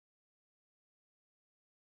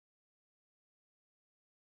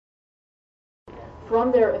from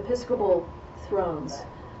their episcopal thrones,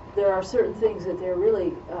 there are certain things that they're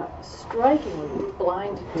really strikingly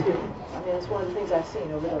blind to. I mean, it's one of the things I've seen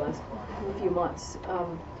over the last few months.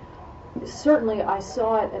 Certainly, I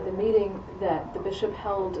saw it at the meeting that the bishop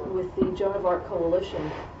held with the Joan of Arc Coalition,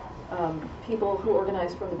 people who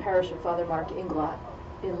organized from the parish of Father Mark Inglot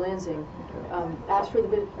in Lansing. Asked for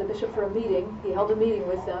the bishop for a meeting. He held a meeting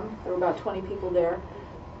with them. There were about 20 people there.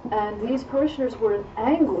 And these parishioners were in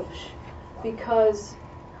anguish because,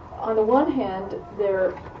 on the one hand,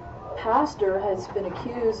 their pastor has been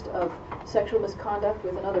accused of sexual misconduct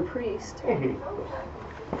with another priest.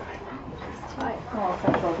 Well,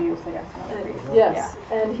 sexual abuse, I guess. Yes,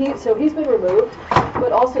 yeah. And he's been removed,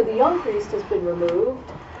 but also the young priest has been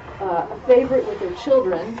removed, a favorite with their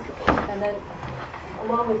children, and then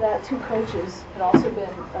along with that, 2 coaches had also been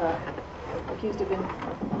accused of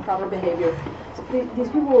improper behavior. So these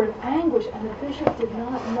people were in anguish, and the bishop did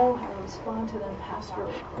not know how to respond to them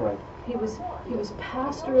pastorally. Right. He was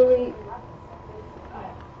pastorally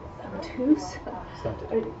obtuse,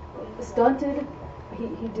 stunted.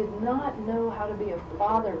 He did not know how to be a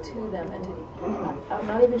father to them, and I'm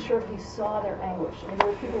not even sure if he saw their anguish. I mean, there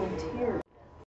were people in tears